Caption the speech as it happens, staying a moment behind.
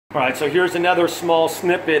All right, so here's another small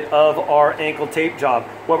snippet of our ankle tape job.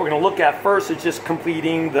 What we're going to look at first is just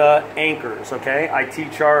completing the anchors, okay? I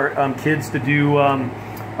teach our kids to do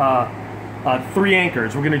 3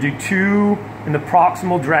 anchors. We're going to do 2 in the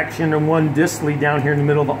proximal direction and 1 distally down here in the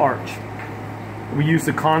middle of the arch. We use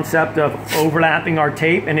the concept of overlapping our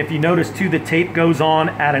tape, and if you notice too, the tape goes on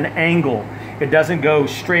at an angle. It doesn't go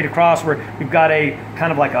straight across where we've got a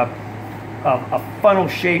kind of like a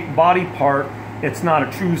funnel-shaped body part. It's not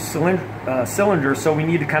a true cylinder, so we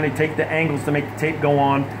need to kind of take the angles to make the tape go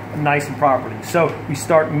on nice and properly. So we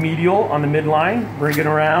start medial on the midline, bring it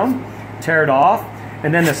around, tear it off,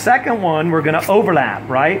 and then the second one we're going to overlap,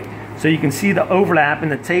 right? So you can see the overlap in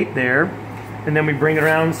the tape there, and then we bring it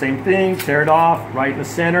around, same thing, tear it off, right in the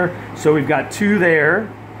center. So we've got 2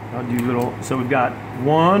 there. I'll do little. So we've got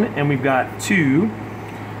 1 and we've got 2,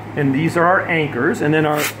 and these are our anchors, and then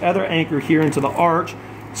our other anchor here into the arch.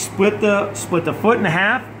 Split the foot in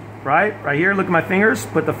half, right here, look at my fingers,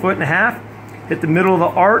 split the foot in half, hit the middle of the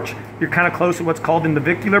arch, you're kind of close to what's called the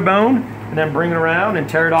navicular bone, and then bring it around and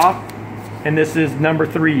tear it off, and this is number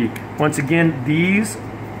 3. Once again, these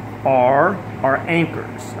are our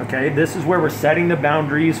anchors, okay? This is where we're setting the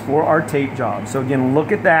boundaries for our tape job. So again,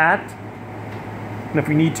 look at that, and if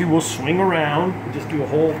we need to, we'll swing around, we'll just do a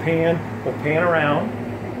whole pan, we'll pan around.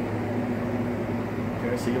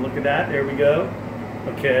 Okay, so you look at that, there we go.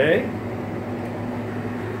 Okay.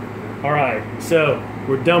 All right, so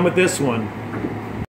we're done with this one.